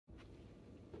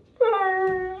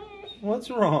What's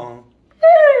wrong?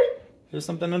 There's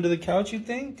something under the couch, you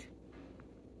think?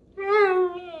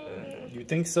 You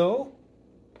think so?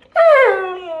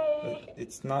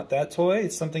 It's not that toy?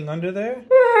 It's something under there?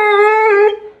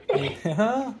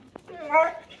 Yeah?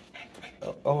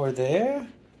 Over there?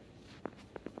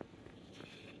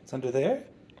 It's under there?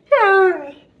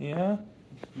 Yeah?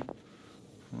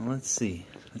 Well, let's see.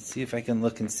 Let's see if I can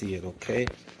look and see it, okay?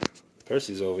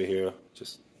 Percy's over here,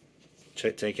 just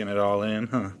taking it all in,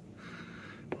 huh?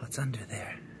 What's under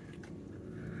there?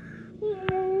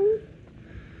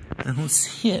 I don't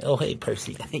see it. Oh, hey,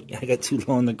 Percy. I got too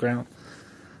low on the ground.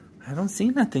 I don't see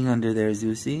nothing under there,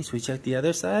 Zeusy. Should we check the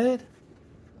other side?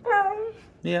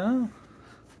 Yeah.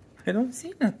 I don't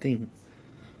see nothing.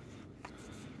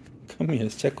 Come here.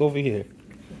 Let's check over here.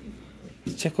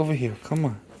 Let's check over here. Come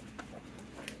on.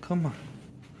 Come on.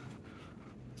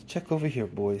 Let's check over here,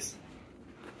 boys.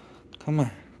 Come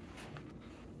on.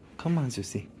 Come on,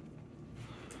 Zeusy.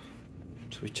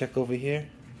 Should we check over here?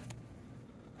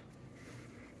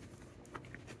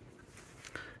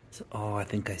 So, oh, I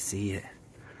think I see it.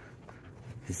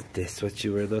 Is this what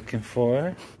you were looking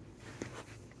for?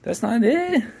 That's not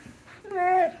it.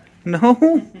 No.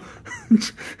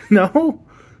 No.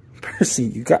 Percy,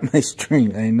 you got my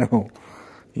string. I know.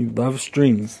 You love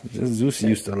strings. Zeus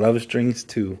used to love strings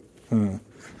too. Huh.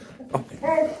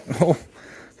 Oh.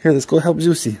 Here, let's go help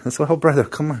Zeusy. Let's go help brother.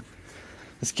 Come on.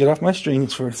 Let's get off my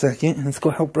strings for a second and let's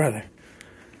go help brother.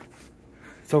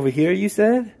 It's over here, you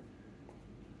said?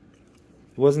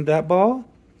 It wasn't that ball?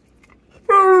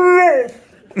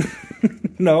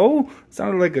 No? It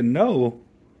sounded like a no.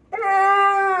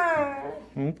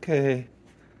 Okay.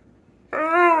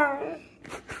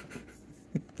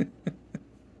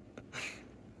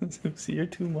 See, you're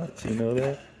too much, you know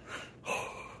that?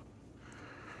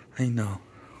 I know.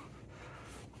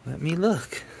 Let me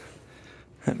look.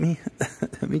 Let me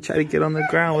try to get on the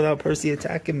ground without Percy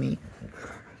attacking me.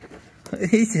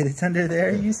 He said it's under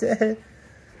there, you said?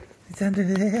 It's under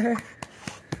there?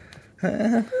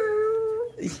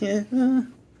 Yeah.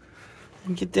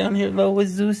 Get down here low with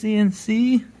Zeusy and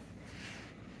see.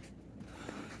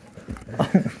 Oh,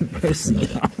 Percy.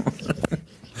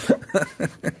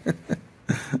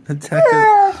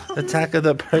 Attack of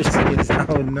the Perseus.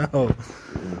 Oh no.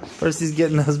 Percy's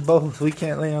getting us both. We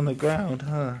can't lay on the ground,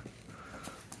 huh?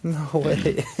 No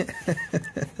way.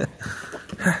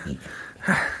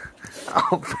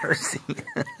 Oh, Percy.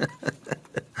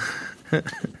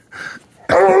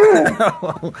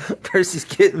 Oh, Percy's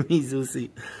getting me, Zeusy.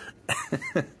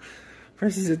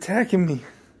 Percy's attacking me.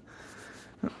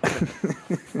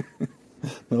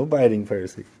 No biting,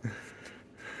 Percy.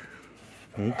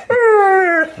 Okay.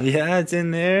 Yeah, it's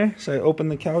in there. Should I open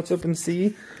the couch up and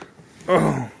see?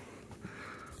 Oh,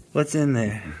 what's in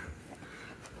there?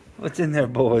 What's in there,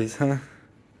 boys, huh?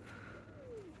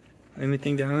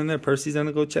 Anything down in there? Percy's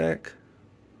gonna go check.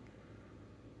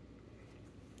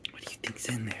 What do you think's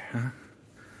in there, huh?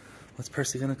 What's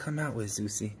Percy gonna come out with,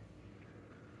 Zeusy?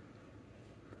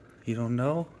 You don't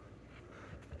know?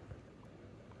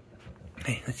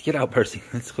 Hey, let's get out, Percy.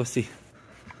 Let's go see.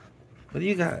 What do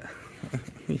you got?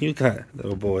 You got,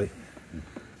 little boy.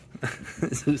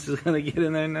 Zeus is gonna get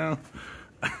in there now.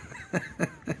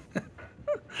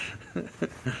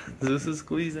 Zeus is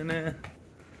squeezing in.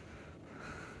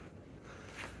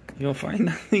 You don't find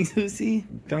nothing, Zeusy?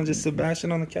 Found just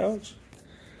Sebastian on the couch?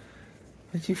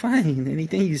 What'd you find?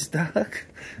 Anything you stuck?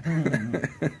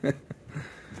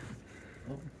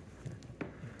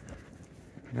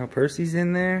 Now Percy's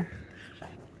in there.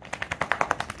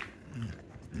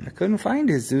 I couldn't find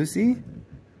it, Zeusy.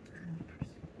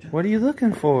 What are you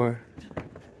looking for?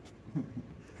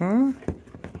 Huh?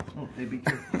 Oh, hey, be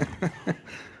careful.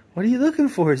 What are you looking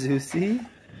for, Zeusy?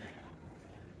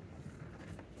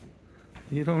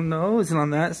 You don't know? Is it on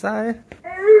that side?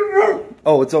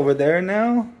 Oh, it's over there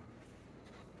now?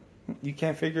 You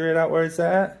can't figure it out where it's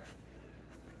at?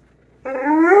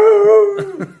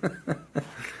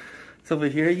 It's over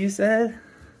here, you said?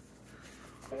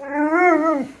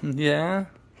 Yeah?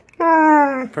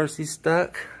 Percy's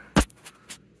stuck. I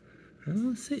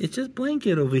don't see. It's just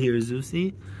blanket over here,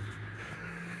 Zeusy.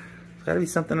 There's gotta be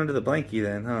something under the blankie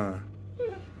then, huh?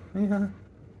 Yeah.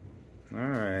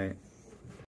 Alright.